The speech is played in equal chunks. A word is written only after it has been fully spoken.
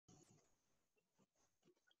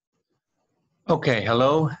Okay,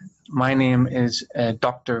 hello. My name is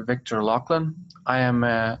Dr. Victor Loughlin. I am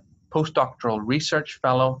a postdoctoral research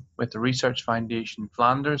fellow with the Research Foundation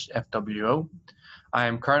Flanders, FWO. I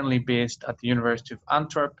am currently based at the University of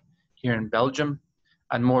Antwerp here in Belgium,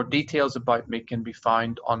 and more details about me can be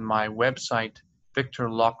found on my website,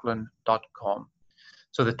 victorloughlin.com.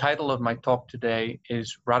 So the title of my talk today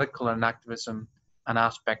is Radical Enactivism and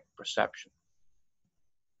Aspect Perception.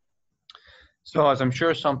 So as I'm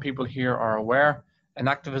sure some people here are aware,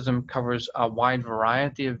 enactivism covers a wide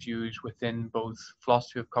variety of views within both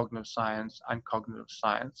philosophy of cognitive science and cognitive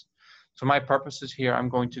science. So my purposes here, I'm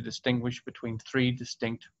going to distinguish between three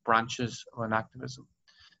distinct branches of enactivism.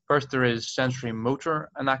 First, there is sensory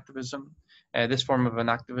motor enactivism. This form of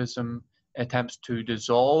enactivism attempts to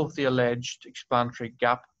dissolve the alleged explanatory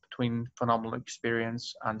gap between phenomenal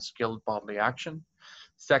experience and skilled bodily action.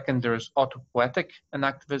 Second, there's autopoietic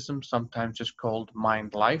enactivism, sometimes just called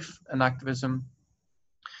mind-life enactivism.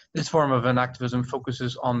 This form of enactivism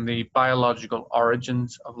focuses on the biological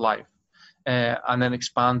origins of life and then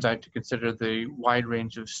expands out to consider the wide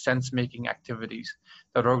range of sense-making activities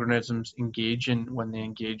that organisms engage in when they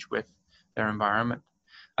engage with their environment.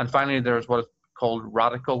 And finally, there's what is called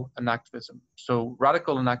radical enactivism. So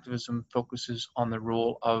radical enactivism focuses on the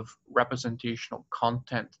role of representational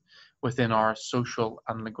content within our social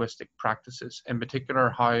and linguistic practices, in particular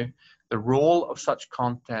how the role of such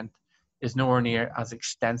content is nowhere near as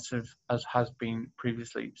extensive as has been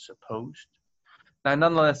previously supposed. Now,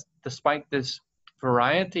 nonetheless, despite this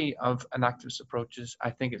variety of enactivist approaches, I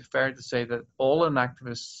think it's fair to say that all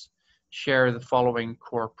enactivists share the following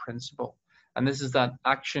core principle, and this is that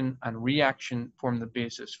action and reaction form the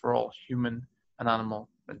basis for all human and animal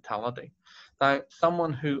mentality. Now,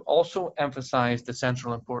 someone who also emphasized the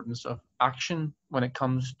central importance of action when it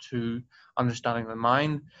comes to understanding the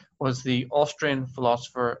mind was the Austrian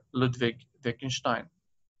philosopher Ludwig Wittgenstein.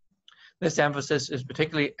 This emphasis is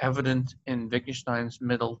particularly evident in Wittgenstein's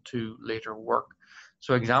middle to later work.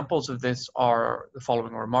 So examples of this are the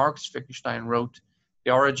following remarks. Wittgenstein wrote,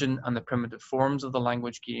 "The origin and the primitive forms of the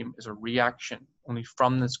language game is a reaction. Only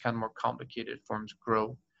from this can more complicated forms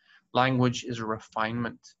grow. Language is a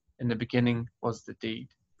refinement. In the beginning was the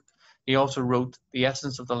deed." He also wrote, "The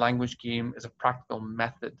essence of the language game is a practical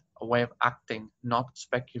method, a way of acting, not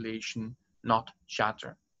speculation, not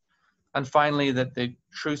chatter." And finally, that the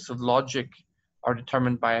truths of logic are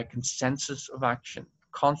determined by a consensus of action,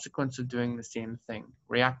 a consequence of doing the same thing,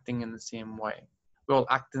 reacting in the same way. We all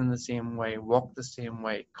act in the same way, walk the same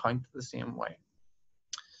way, count the same way.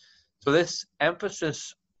 So this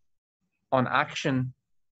emphasis on action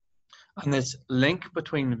and this link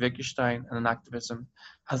between Wittgenstein and enactivism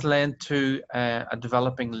has led to a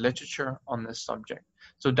developing literature on this subject.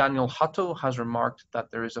 So Daniel Hutto has remarked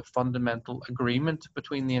that there is a fundamental agreement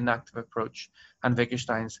between the enactive approach and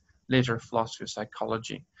Wittgenstein's later philosophy of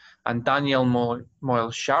psychology. And Danielle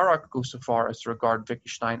Moyle-Sharrock goes so far as to regard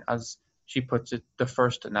Wittgenstein as, she puts it, the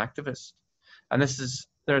first enactivist. And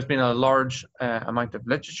there's been a large amount of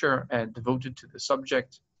literature devoted to the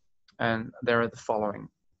subject, and there are the following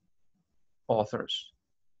authors.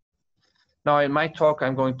 Now, in my talk,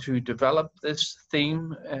 I'm going to develop this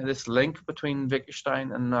theme, this link between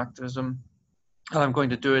Wittgenstein and enactivism, and I'm going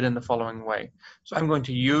to do it in the following way. So I'm going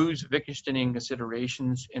to use Wittgensteinian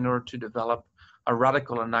considerations in order to develop a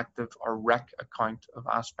radical enactive or REC account of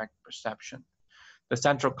aspect perception. The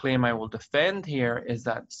central claim I will defend here is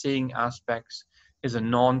that seeing aspects is a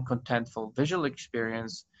non-contentful visual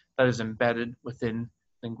experience that is embedded within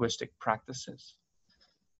linguistic practices.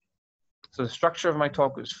 So the structure of my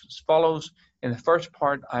talk is as follows. In the first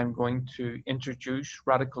part, I'm going to introduce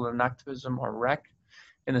radical enactivism or REC.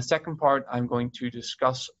 In the second part, I'm going to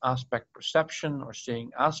discuss aspect perception or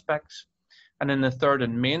seeing aspects. And in the third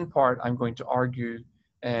and main part, I'm going to argue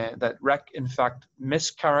that REC in fact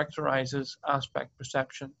mischaracterizes aspect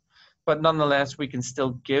perception, but nonetheless, we can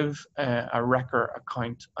still give a RECer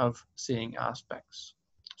account of seeing aspects.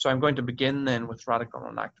 So I'm going to begin then with radical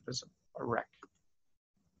enactivism or REC.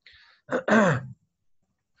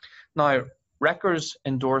 Now, RECers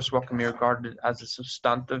endorse what can be regarded as a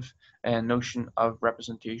substantive notion of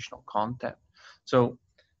representational content. So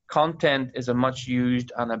content is a much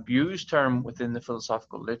used and abused term within the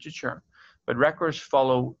philosophical literature, but RECers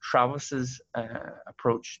follow Travis's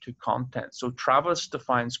approach to content. So Travis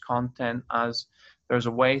defines content as there's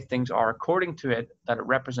a way things are according to it, that it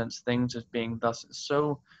represents things as being thus and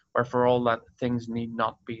so, where for all that things need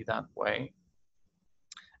not be that way.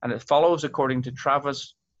 And it follows, according to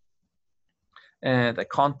Travis, that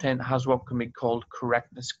content has what can be called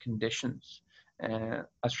correctness conditions.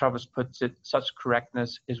 As Travis puts it, such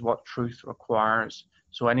correctness is what truth requires.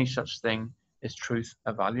 So any such thing is truth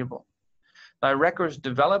evaluable. Now, Reckers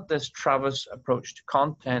developed this Travis approach to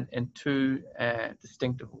content in two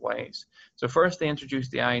distinctive ways. So first, they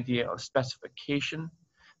introduced the idea of specification.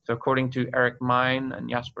 So according to Eric Mine and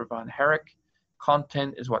Jasper van Herk,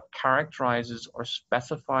 content is what characterizes or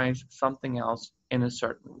specifies something else in a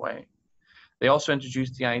certain way. They also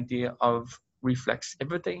introduced the idea of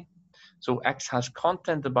reflexivity. So X has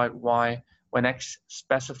content about Y when X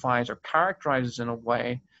specifies or characterizes in a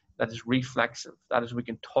way that is reflexive. That is, we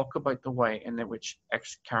can talk about the way in which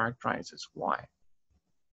X characterizes Y.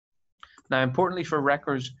 Now, importantly for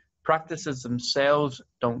Reckers, practices themselves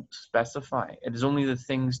don't specify. It is only the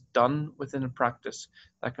things done within a practice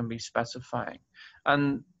that can be specifying.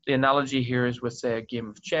 And the analogy here is with, say, a game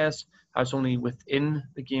of chess, how it's only within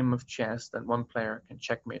the game of chess that one player can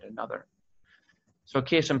checkmate another. So a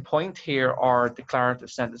case in point here are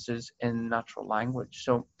declarative sentences in natural language.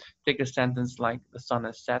 So take a sentence like the sun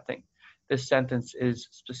is setting. This sentence is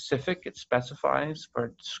specific, it specifies, or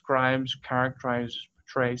it describes, characterizes,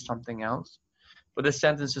 portrays something else. But this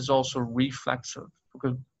sentence is also reflexive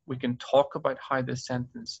because we can talk about how this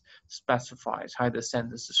sentence specifies, how this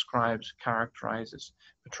sentence describes, characterizes,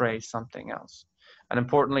 portrays something else. And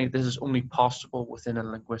importantly, this is only possible within a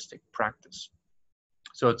linguistic practice.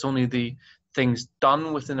 So it's only the things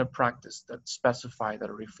done within a practice that specify that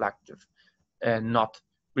are reflective and not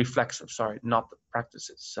reflexive, not the practice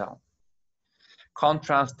itself.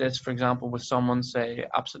 Contrast this, for example, with someone, say,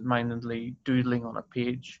 absent-mindedly doodling on a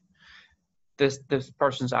page. This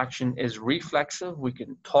person's action is reflexive. We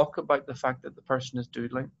can talk about the fact that the person is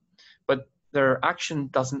doodling, but their action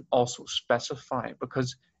doesn't also specify,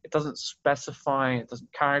 because it doesn't specify, it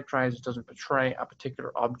doesn't characterize, it doesn't portray a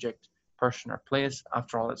particular object, person, or place.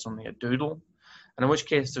 After all, it's only a doodle, and in which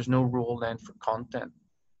case there's no role then for content.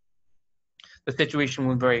 The situation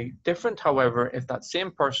would be very different, however, if that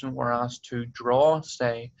same person were asked to draw,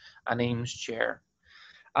 say, an Eames chair.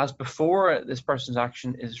 As before, this person's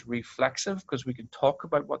action is reflexive because we can talk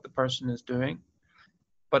about what the person is doing.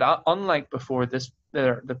 But unlike before,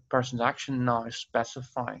 the person's action now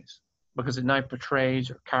specifies, because it now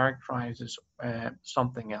portrays or characterizes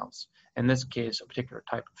something else. In this case, a particular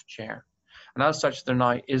type of chair. And as such, there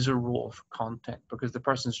now is a role for content, because the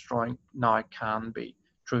person's drawing now can be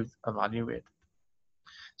truth evaluated.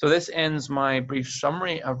 So this ends my brief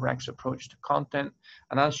summary of Reck's approach to content.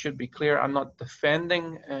 And as should be clear, I'm not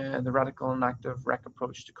defending the radical enactive Reck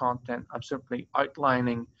approach to content. I'm simply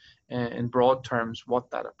outlining in broad terms what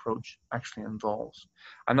that approach actually involves.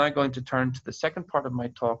 I'm now going to turn to the second part of my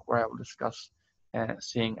talk, where I will discuss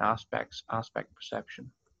seeing aspects, aspect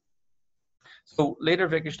perception. So later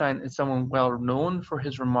Wittgenstein is someone well known for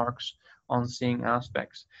his remarks on seeing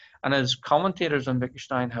aspects. And as commentators on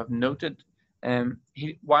Wittgenstein have noted,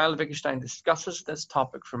 while Wittgenstein discusses this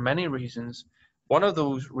topic for many reasons, one of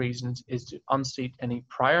those reasons is to unseat any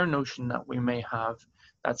prior notion that we may have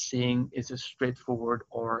that seeing is a straightforward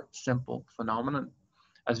or simple phenomenon.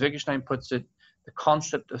 As Wittgenstein puts it, the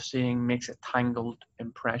concept of seeing makes a tangled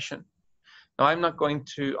impression. Now, I'm not going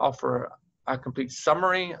to offer a complete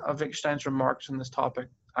summary of Wittgenstein's remarks on this topic.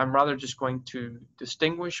 I'm rather just going to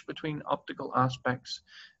distinguish between optical aspects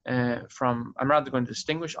from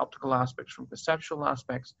conceptual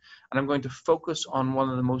aspects, and I'm going to focus on one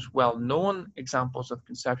of the most well-known examples of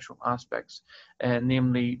conceptual aspects,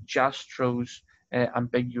 namely Jastrow's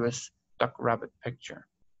ambiguous duck-rabbit picture.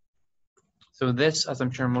 So this, as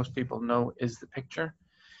I'm sure most people know, is the picture.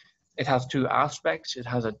 It has two aspects. It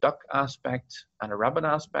has a duck aspect and a rabbit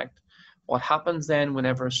aspect. What happens then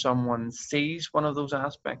whenever someone sees one of those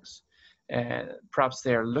aspects, perhaps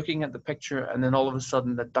they're looking at the picture, and then all of a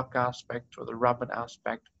sudden the duck aspect or the rabbit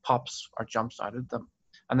aspect pops or jumps out at them.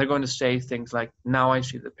 And they're going to say things like, now I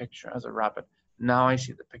see the picture as a rabbit. Now I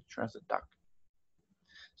see the picture as a duck.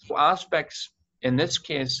 So aspects, in this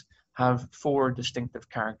case, have four distinctive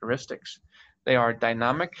characteristics. They are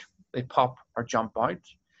dynamic, they pop or jump out.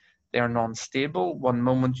 They are non-stable. One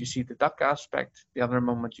moment you see the duck aspect, the other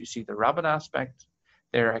moment you see the rabbit aspect.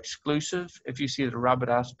 They're exclusive. If you see the rabbit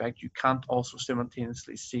aspect, you can't also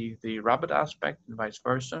simultaneously see the rabbit aspect, and vice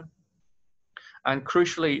versa. And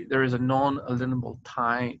crucially, there is a non-alienable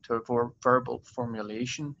tie to a verbal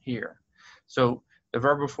formulation here. So the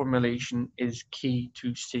verbal formulation is key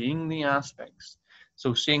to seeing the aspects.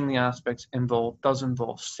 So seeing the aspects does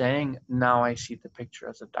involve saying, now I see the picture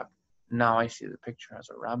as a duck. Now I see the picture as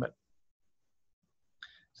a rabbit.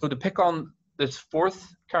 So to pick on this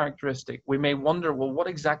fourth characteristic, we may wonder, well, what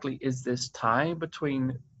exactly is this tie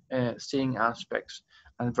between seeing aspects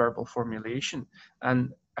and verbal formulation? And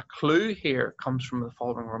a clue here comes from the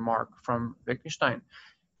following remark from Wittgenstein.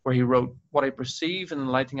 where he wrote, "What I perceive in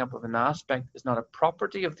the lighting up of an aspect is not a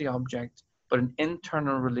property of the object, but an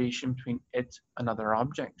internal relation between it and other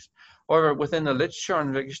objects." However, within the literature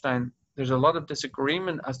on Wittgenstein, there's a lot of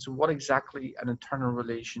disagreement as to what exactly an internal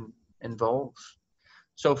relation involves.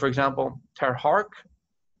 So, for example, Ter Hark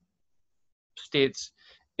states,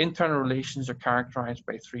 internal relations are characterized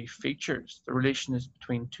by three features. The relation is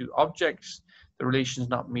between two objects. The relation is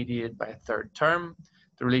not mediated by a third term.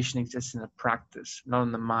 The relation exists in a practice, not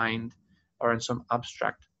in the mind or in some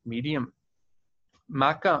abstract medium.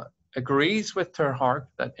 Macke agrees with Ter Hark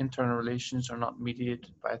that internal relations are not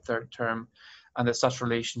mediated by a third term and that such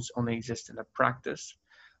relations only exist in a practice.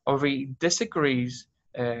 However, he disagrees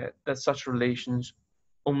that such relations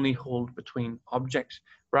only hold between objects.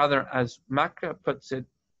 Rather, as Macke puts it,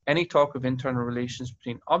 any talk of internal relations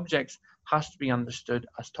between objects has to be understood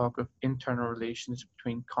as talk of internal relations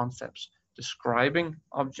between concepts describing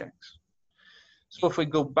objects. So if we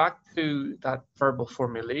go back to that verbal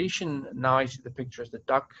formulation, now I see the picture as the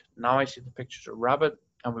duck, now I see the picture as a rabbit,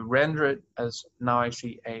 and we render it as now I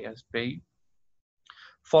see A as B.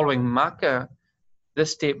 Following Macke,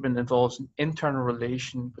 this statement involves an internal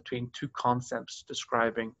relation between two concepts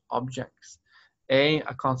describing objects. A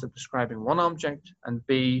concept describing one object, and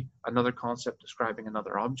B, another concept describing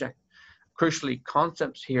another object. Crucially,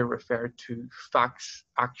 concepts here refer to facts,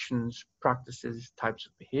 actions, practices, types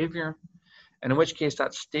of behavior, and in which case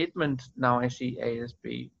that statement, now I see A as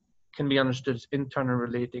B, can be understood as internally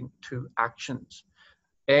relating to actions.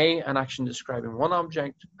 A, an action describing one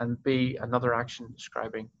object, and B, another action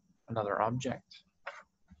describing another object.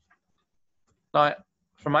 Now,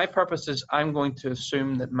 for my purposes, I'm going to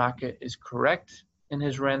assume that Macke is correct in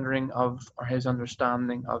his rendering of, or his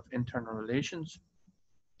understanding of internal relations.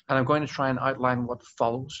 And I'm going to try and outline what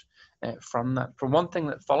follows from that. For one thing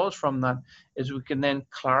that follows from that is we can then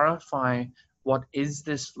clarify what is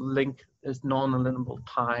this link, this non-alienable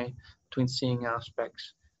tie between seeing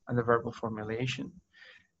aspects and the verbal formulation.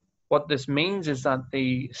 What this means is that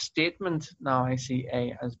the statement, now I see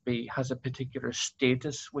A as B, has a particular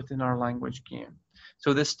status within our language game.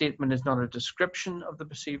 So this statement is not a description of the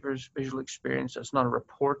perceiver's visual experience. It's not a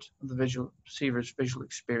report of the perceiver's visual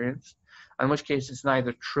experience, in which case it's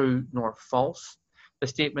neither true nor false. The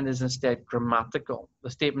statement is instead grammatical. The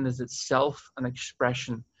statement is itself an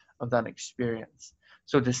expression of that experience.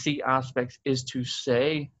 So to see aspects is to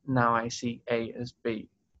say, now I see A as B.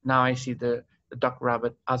 Now I see the duck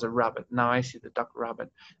rabbit as a rabbit. Now I see the duck rabbit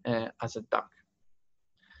as a duck.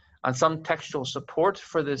 And some textual support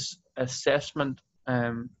for this assessment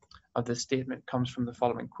of this statement comes from the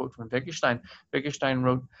following quote from Wittgenstein. Wittgenstein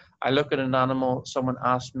wrote, "I look at an animal, someone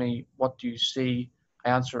asks me, what do you see?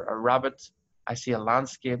 I answer, a rabbit. I see a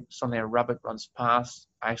landscape, suddenly a rabbit runs past.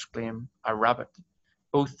 I exclaim, a rabbit.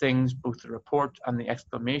 Both things, both the report and the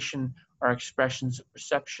exclamation, are expressions of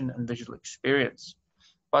perception and visual experience.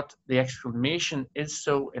 But the exclamation is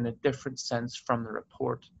so in a different sense from the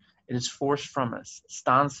report. It is forced from us,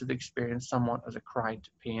 stands to the experience somewhat as a cry to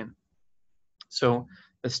pain." So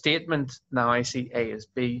the statement, now I see A as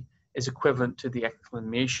B, is equivalent to the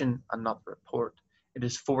exclamation and not the report. It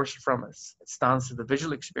is forced from us. It stands to the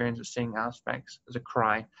visual experience of seeing aspects as a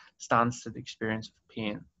cry, stands to the experience of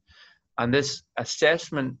pain. And this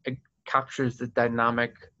assessment captures the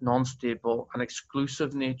dynamic, non-stable, and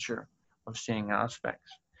exclusive nature of seeing aspects.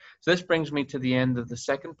 So this brings me to the end of the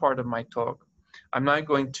second part of my talk. I'm now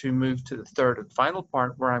going to move to the third and final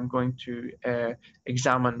part, where I'm going to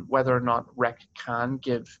examine whether or not Rec can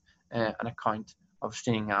give an account of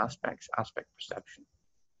seeing aspects, aspect perception.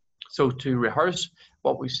 So to rehearse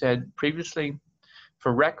what we said previously,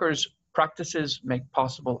 for Reckers, practices make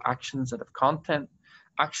possible actions that have content.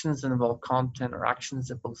 Actions that involve content are actions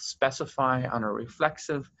that both specify and are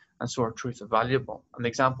reflexive, and so are truth valuable. And the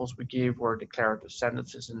examples we gave were declarative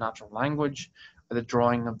sentences in natural language, or the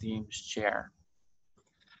drawing of the Eames chair.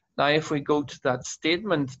 Now, if we go to that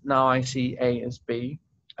statement, now I see A as B,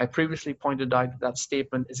 I previously pointed out that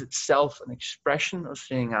statement is itself an expression of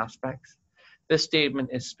seeing aspects. This statement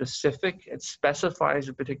is specific. It specifies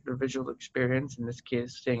a particular visual experience, in this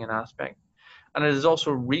case, seeing an aspect. And it is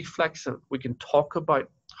also reflexive. We can talk about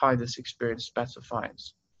how this experience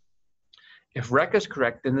specifies. If Rec is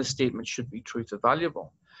correct, then this statement should be truth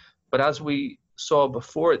valuable. But as we saw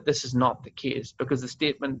before, this is not the case, because the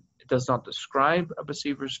statement does not describe a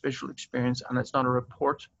perceiver's visual experience, and it's not a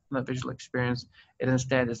report on that visual experience. It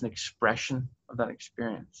instead is an expression of that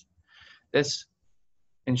experience. This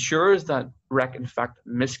ensures that Rec, in fact,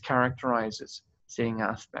 mischaracterizes seeing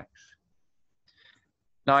aspects.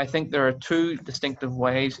 Now, I think there are two distinctive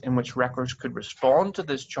ways in which records could respond to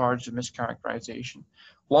this charge of mischaracterization.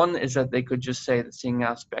 One is that they could just say that seeing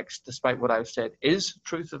aspects, despite what I've said, is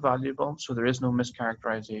truth evaluable, so there is no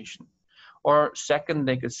mischaracterization. Or second,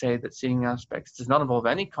 they could say that seeing aspects does not involve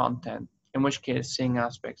any content, in which case seeing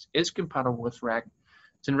aspects is compatible with rec,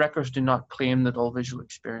 since records do not claim that all visual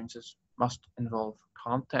experiences must involve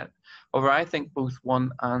content. However, I think both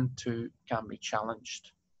 1 and 2 can be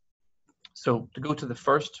challenged. So to go to the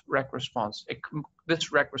first rec response,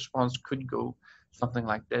 this rec response could go something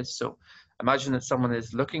like this. So imagine that someone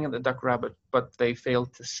is looking at the duck rabbit, but they fail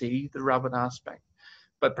to see the rabbit aspect.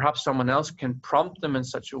 But perhaps someone else can prompt them in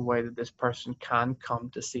such a way that this person can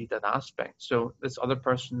come to see that aspect. So this other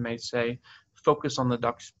person may say, focus on the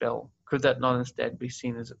duck's bill. Could that not instead be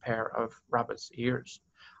seen as a pair of rabbit's ears?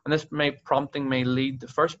 And this prompting may lead the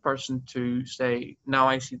first person to say, now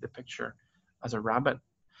I see the picture as a rabbit.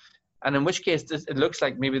 And in which case, it looks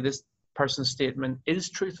like maybe this person's statement is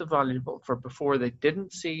truth evaluable, for before they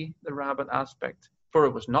didn't see the rabbit aspect, for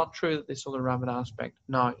it was not true that they saw the rabbit aspect.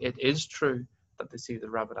 Now it is true that they see the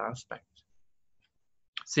rabbit aspect.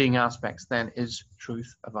 Seeing aspects then is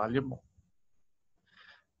truth evaluable.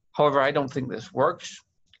 However, I don't think this works,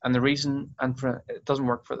 and it doesn't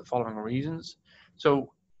work for the following reasons.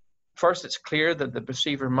 So first, it's clear that the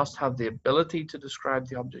perceiver must have the ability to describe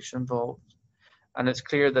the objects involved. And it's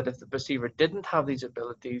clear that if the perceiver didn't have these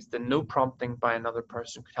abilities, then no prompting by another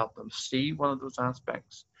person could help them see one of those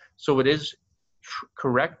aspects. So it is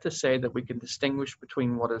correct to say that we can distinguish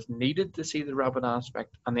between what is needed to see the rabbit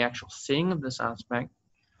aspect and the actual seeing of this aspect.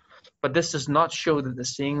 But this does not show that the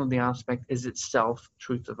seeing of the aspect is itself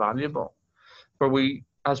truth evaluable. For we,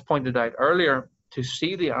 as pointed out earlier, to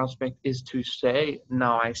see the aspect is to say,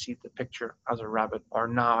 now I see the picture as a rabbit, or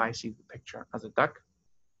now I see the picture as a duck.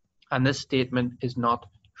 And this statement is not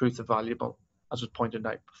truth evaluable, as was pointed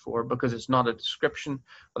out before, because it's not a description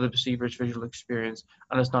of the perceiver's visual experience,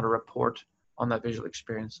 and it's not a report on that visual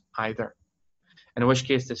experience either. In which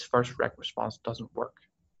case, this first rec response doesn't work.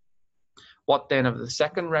 What then of the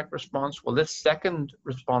second rec response? Well, this second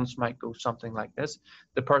response might go something like this.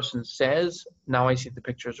 The person says, now I see the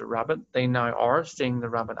picture as a rabbit. They now are seeing the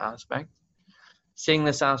rabbit aspect. Seeing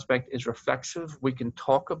this aspect is reflexive. We can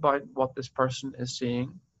talk about what this person is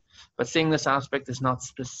seeing. But seeing this aspect is not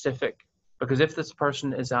specific, because if this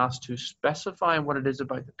person is asked to specify what it is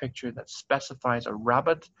about the picture that specifies a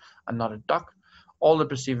rabbit and not a duck, all the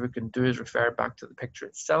perceiver can do is refer back to the picture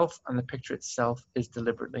itself, and the picture itself is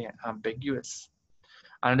deliberately ambiguous.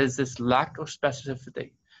 And it is this lack of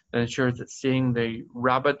specificity that ensures that seeing the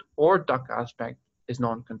rabbit or duck aspect is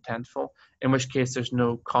non-contentful, in which case there's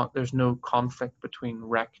no conflict between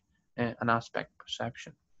rec and aspect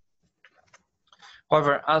perception.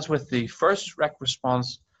 However, as with the first rec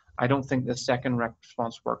response, I don't think the second rec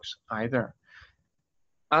response works either.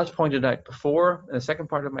 As pointed out before, in the second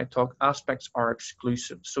part of my talk, aspects are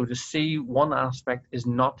exclusive. So to see one aspect is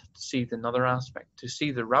not to see another aspect. To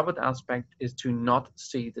see the rabbit aspect is to not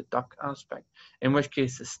see the duck aspect, in which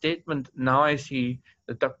case the statement, now I see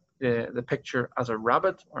the picture as a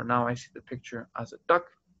rabbit, or now I see the picture as a duck,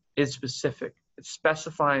 is specific. It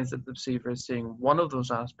specifies that the perceiver is seeing one of those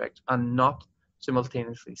aspects and not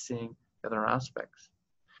simultaneously seeing the other aspects.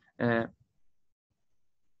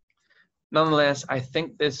 Nonetheless, I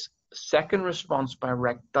think this second response by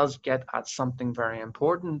rec does get at something very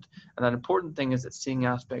important, and that important thing is that seeing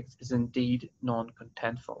aspects is indeed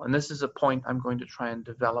non-contentful. And this is a point I'm going to try and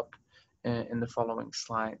develop in the following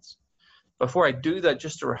slides. Before I do that,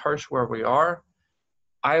 just to rehearse where we are,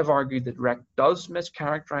 I have argued that rec does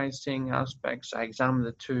mischaracterize seeing aspects. I examined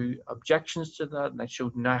the two objections to that, and I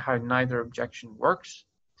showed how neither objection works.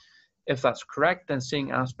 If that's correct, then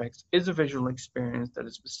seeing aspects is a visual experience that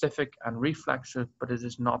is specific and reflexive, but it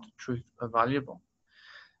is not truth evaluable.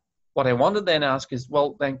 What I want to then ask is,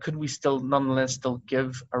 well, then could we nonetheless still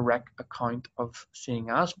give a rec account of seeing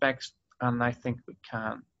aspects? And I think we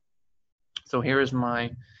can. So here is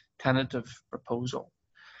my tentative proposal.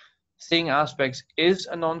 Seeing aspects is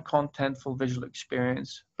a non-contentful visual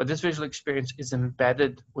experience, but this visual experience is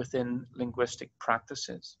embedded within linguistic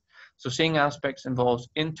practices. So seeing aspects involves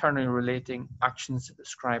internally relating actions that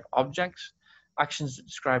describe objects. Actions that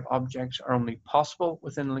describe objects are only possible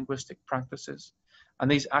within linguistic practices, and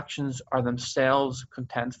these actions are themselves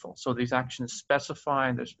contentful. So these actions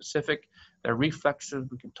specify, they're specific, they're reflexive,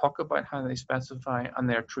 we can talk about how they specify, and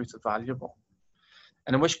they're truth evaluable.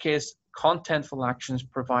 And in which case, contentful actions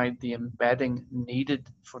provide the embedding needed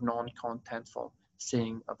for non-contentful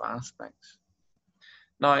seeing of aspects.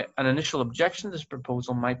 Now, an initial objection to this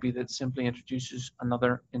proposal might be that it simply introduces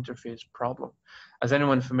another interface problem. As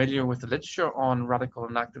anyone familiar with the literature on radical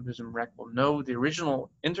enactivism rec will know, the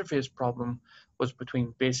original interface problem was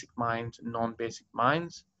between basic minds and non-basic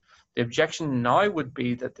minds. The objection now would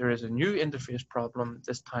be that there is a new interface problem,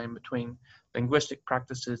 this time between linguistic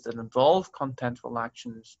practices that involve contentful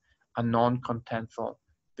actions and non-contentful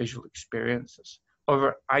visual experiences.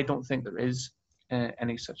 However, I don't think there is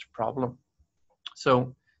any such problem.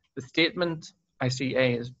 So the statement, I see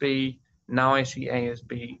A as B, now I see A as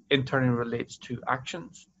B, internally relates to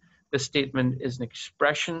actions. This statement is an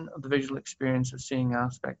expression of the visual experience of seeing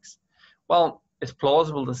aspects. Well, it's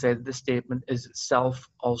plausible to say that this statement is itself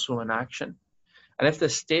also an action. And if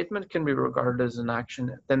this statement can be regarded as an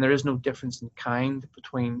action, then there is no difference in kind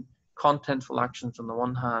between contentful actions on the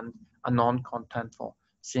one hand and non-contentful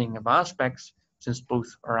seeing of aspects, since both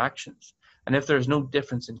are actions. And if there is no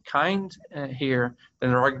difference in kind here, then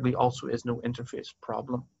there arguably also is no interface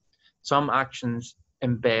problem. Some actions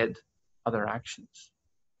embed other actions.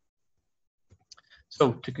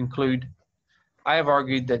 So to conclude, I have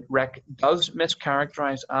argued that rec does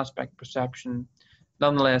mischaracterize aspect perception.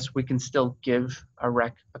 Nonetheless, we can still give a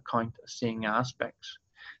rec account of seeing aspects.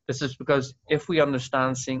 This is because if we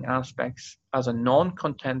understand seeing aspects as a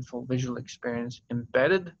non-contentful visual experience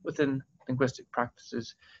embedded within linguistic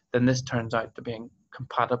practices, then this turns out to being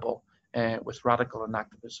compatible with radical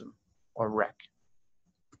enactivism or rec.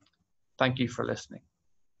 Thank you for listening.